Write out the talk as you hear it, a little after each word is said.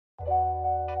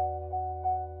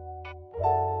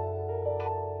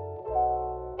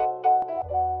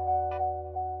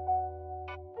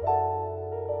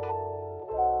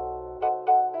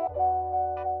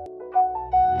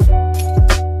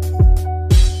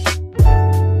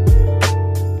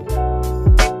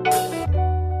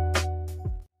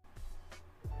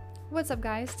what's up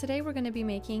guys? Today we're going to be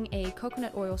making a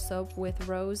coconut oil soap with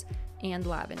rose and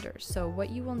lavender. So what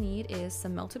you will need is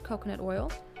some melted coconut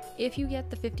oil. If you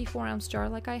get the 54-ounce jar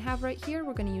like I have right here,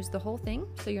 we're going to use the whole thing,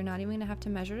 so you're not even going to have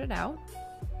to measure it out.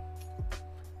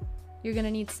 You're going to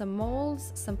need some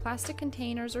molds, some plastic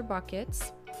containers or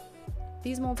buckets.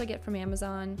 These molds I get from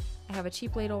Amazon. I have a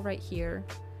cheap ladle right here.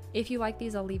 If you like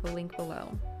these, I'll leave a link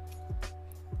below.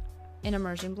 An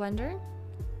immersion blender.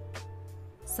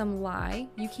 Some lye.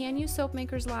 You can use soap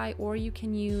maker's lye or you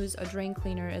can use a drain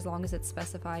cleaner as long as it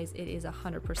specifies it is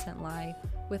 100% lye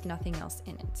with nothing else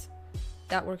in it.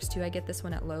 That works too. I get this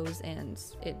one at Lowe's and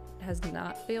it has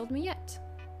not failed me yet.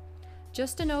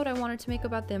 Just a note I wanted to make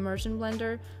about the immersion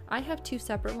blender. I have two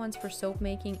separate ones for soap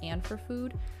making and for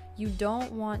food. You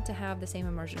don't want to have the same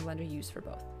immersion blender used for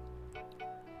both.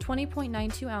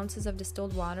 20.92 ounces of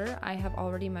distilled water. I have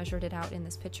already measured it out in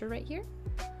this picture right here.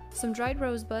 Some dried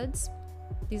rose buds.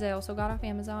 These I also got off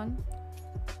Amazon.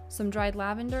 Some dried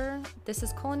lavender. This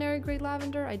is culinary grade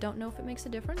lavender. I don't know if it makes a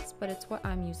difference, but it's what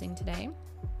I'm using today.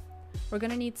 We're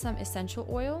going to need some essential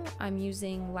oil. I'm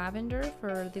using lavender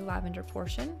for the lavender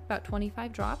portion, about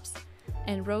 25 drops,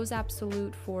 and rose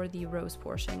absolute for the rose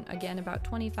portion. Again, about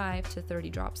 25 to 30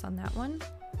 drops on that one.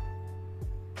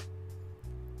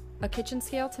 A kitchen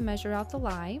scale to measure out the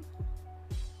lye.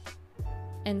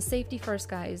 And safety first,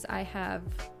 guys. I have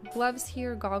gloves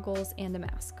here, goggles, and a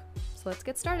mask. So let's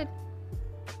get started.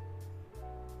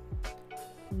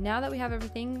 Now that we have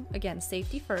everything, again,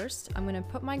 safety first, I'm going to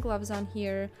put my gloves on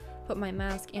here, put my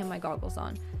mask and my goggles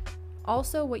on.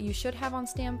 Also, what you should have on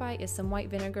standby is some white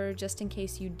vinegar, just in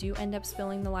case you do end up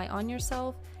spilling the lye on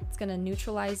yourself. It's going to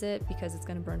neutralize it because it's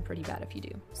going to burn pretty bad if you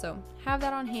do. So have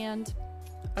that on hand.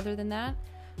 Other than that,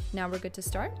 now we're good to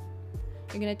start.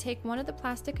 You're going to take one of the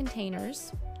plastic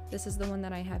containers. This is the one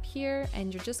that I have here,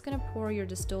 and you're just going to pour your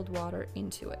distilled water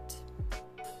into it.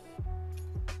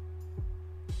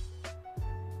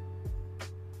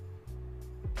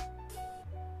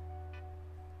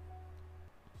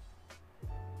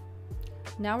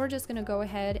 Now we're just going to go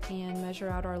ahead and measure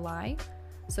out our lye.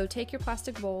 So take your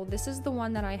plastic bowl. This is the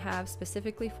one that I have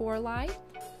specifically for lye,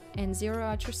 and zero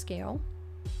out your scale.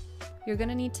 You're going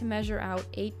to need to measure out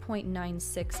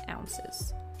 8.96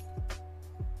 ounces.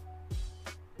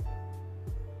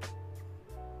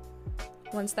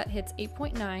 Once that hits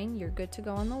 8.9, you're good to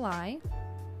go on the lye.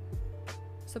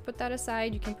 So put that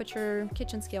aside. You can put your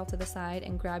kitchen scale to the side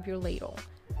and grab your ladle.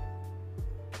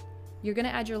 You're going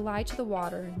to add your lye to the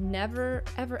water. Never,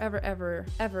 ever, ever, ever,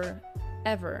 ever,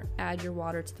 ever add your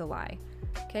water to the lye.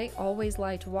 Okay? Always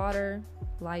lye to water,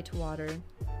 lye to water,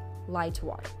 lye to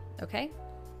water. Okay?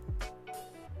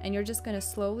 And you're just going to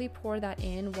slowly pour that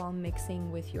in while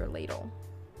mixing with your ladle.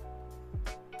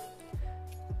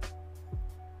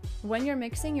 When you're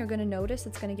mixing, you're going to notice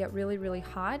it's going to get really, really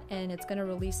hot and it's going to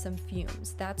release some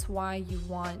fumes. That's why you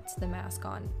want the mask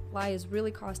on. Lye is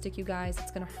really caustic, you guys. It's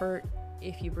going to hurt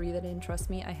if you breathe it in. Trust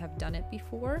me, I have done it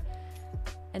before.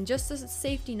 And just as a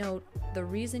safety note, the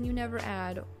reason you never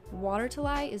add water to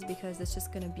lye is because it's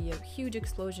just going to be a huge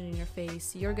explosion in your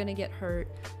face. You're going to get hurt.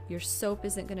 Your soap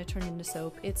isn't going to turn into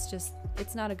soap. It's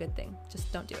not a good thing.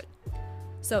 Just don't do it.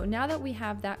 So now that we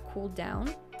have that cooled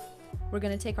down, we're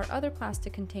going to take our other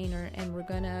plastic container and we're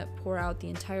going to pour out the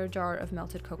entire jar of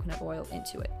melted coconut oil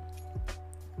into it.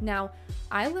 Now,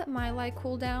 I let my lye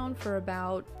cool down for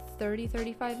about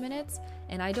 30-35 minutes,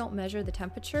 and I don't measure the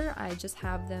temperature. I just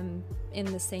have them in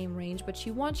the same range, but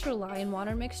you want your lye and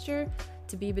water mixture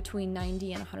to be between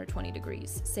 90 and 120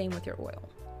 degrees. Same with your oil.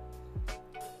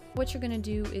 What you're going to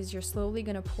do is you're slowly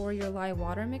going to pour your lye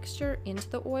water mixture into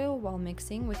the oil while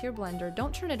mixing with your blender.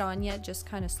 Don't turn it on yet, just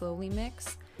kind of slowly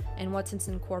mix, and once it's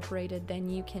incorporated, then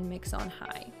you can mix on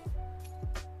high.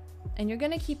 And you're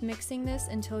going to keep mixing this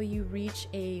until you reach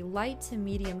a light to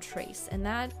medium trace, and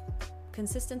that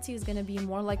consistency is going to be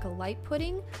more like a light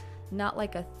pudding, not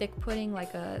like a thick pudding,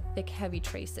 like a thick heavy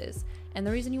traces. And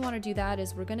the reason you want to do that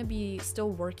is we're going to be still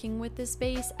working with this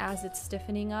base as it's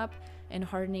stiffening up and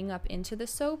hardening up into the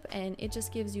soap, and it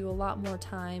just gives you a lot more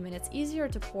time, and it's easier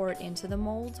to pour it into the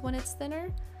molds when it's thinner.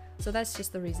 So that's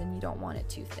just the reason you don't want it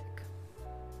too thick.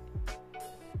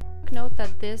 Note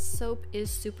that this soap is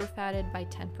super fatted by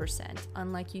 10%,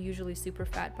 unlike you usually super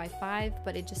fat by 5%,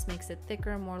 but it just makes it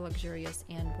thicker, more luxurious,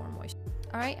 and more moist.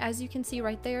 Alright, as you can see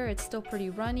right there, it's still pretty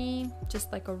runny,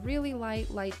 just like a really light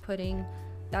pudding.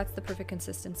 That's the perfect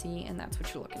consistency, and that's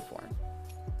what you're looking for.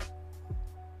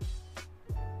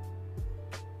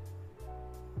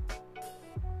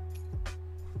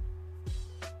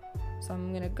 So I'm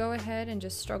going to go ahead and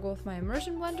just struggle with my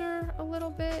immersion blender a little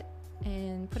bit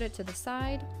and put it to the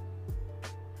side.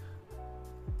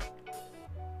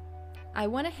 I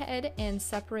went ahead and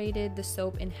separated the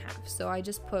soap in half. So I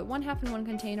just put one half in one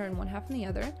container and one half in the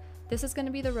other. This is going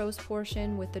to be the rose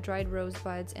portion with the dried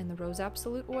rosebuds and the rose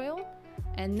absolute oil.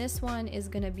 And this one is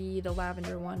going to be the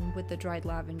lavender one with the dried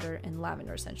lavender and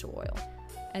lavender essential oil.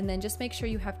 And then just make sure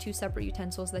you have 2 separate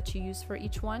utensils that you use for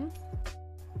each one.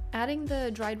 Adding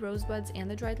the dried rosebuds and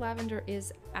the dried lavender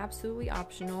is absolutely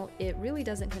optional. It really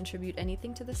doesn't contribute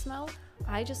anything to the smell.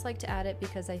 I just like to add it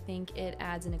because I think it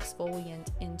adds an exfoliant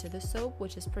into the soap,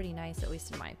 which is pretty nice, at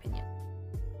least in my opinion.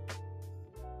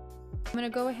 I'm going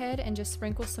to go ahead and just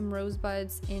sprinkle some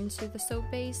rosebuds into the soap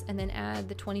base and then add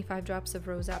the 25 drops of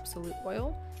rose absolute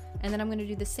oil. And then I'm going to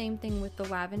do the same thing with the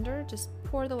lavender. Just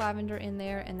pour the lavender in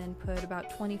there and then put about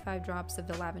 25 drops of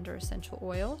the lavender essential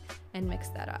oil and mix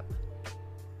that up.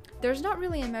 There's not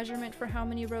really a measurement for how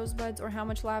many rosebuds or how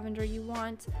much lavender you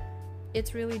want.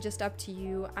 It's really just up to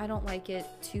you. I don't like it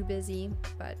too busy,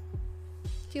 but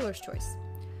dealer's choice.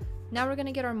 Now we're going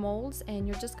to get our molds, and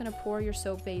you're just going to pour your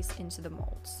soap base into the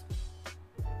molds.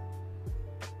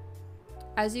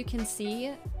 As you can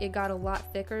see, it got a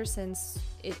lot thicker since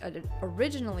it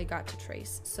originally got to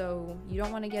trace, so you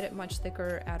don't want to get it much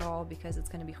thicker at all because it's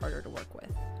going to be harder to work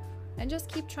with. And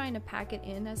just keep trying to pack it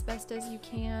in as best as you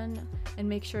can and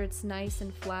make sure it's nice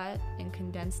and flat and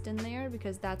condensed in there,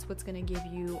 because that's what's going to give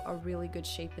you a really good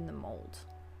shape in the mold.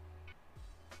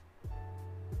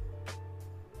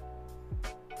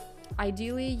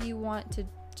 Ideally, you want to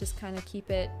just kind of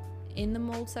keep it in the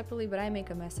mold separately, but I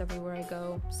make a mess everywhere I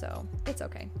go, so it's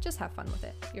okay. Just have fun with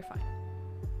it. You're fine.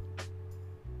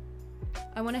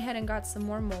 I went ahead and got some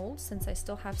more molds since I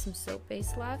still have some soap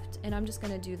base left, and I'm just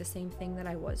going to do the same thing that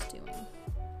I was doing.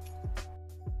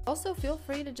 Also, feel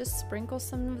free to just sprinkle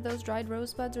some of those dried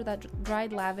rosebuds or that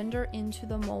dried lavender into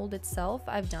the mold itself.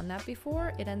 I've done that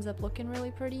before. It ends up looking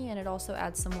really pretty, and it also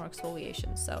adds some more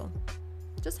exfoliation, so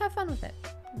just have fun with it.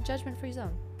 Judgment-free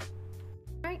zone.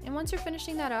 Alright, and once you're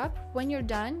finishing that up, when you're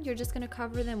done, you're just going to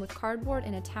cover them with cardboard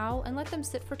and a towel and let them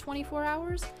sit for 24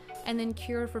 hours and then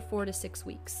cure for 4 to 6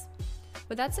 weeks.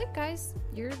 But that's it, guys.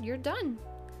 You're done.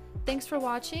 Thanks for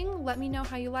watching. Let me know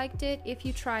how you liked it, if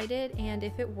you tried it, and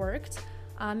if it worked.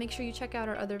 Make sure you check out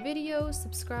our other videos,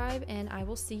 subscribe, and I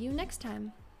will see you next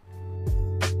time.